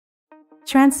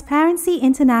Transparency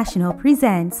International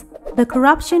presents the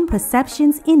Corruption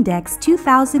Perceptions Index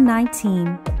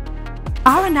 2019.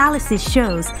 Our analysis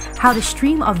shows how the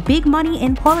stream of big money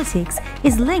in politics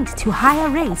is linked to higher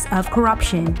rates of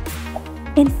corruption.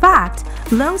 In fact,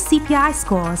 low CPI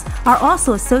scores are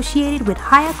also associated with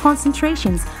higher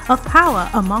concentrations of power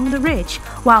among the rich,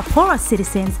 while poorer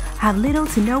citizens have little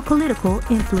to no political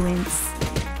influence.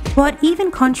 But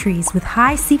even countries with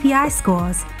high CPI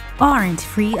scores aren't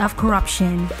free of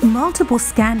corruption. Multiple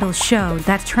scandals show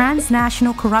that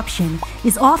transnational corruption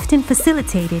is often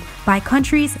facilitated by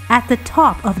countries at the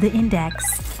top of the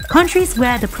index, countries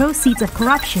where the proceeds of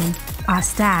corruption are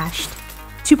stashed.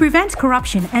 To prevent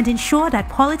corruption and ensure that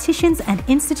politicians and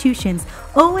institutions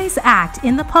always act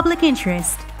in the public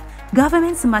interest,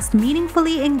 governments must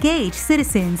meaningfully engage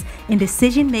citizens in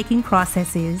decision-making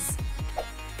processes.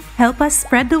 Help us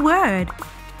spread the word.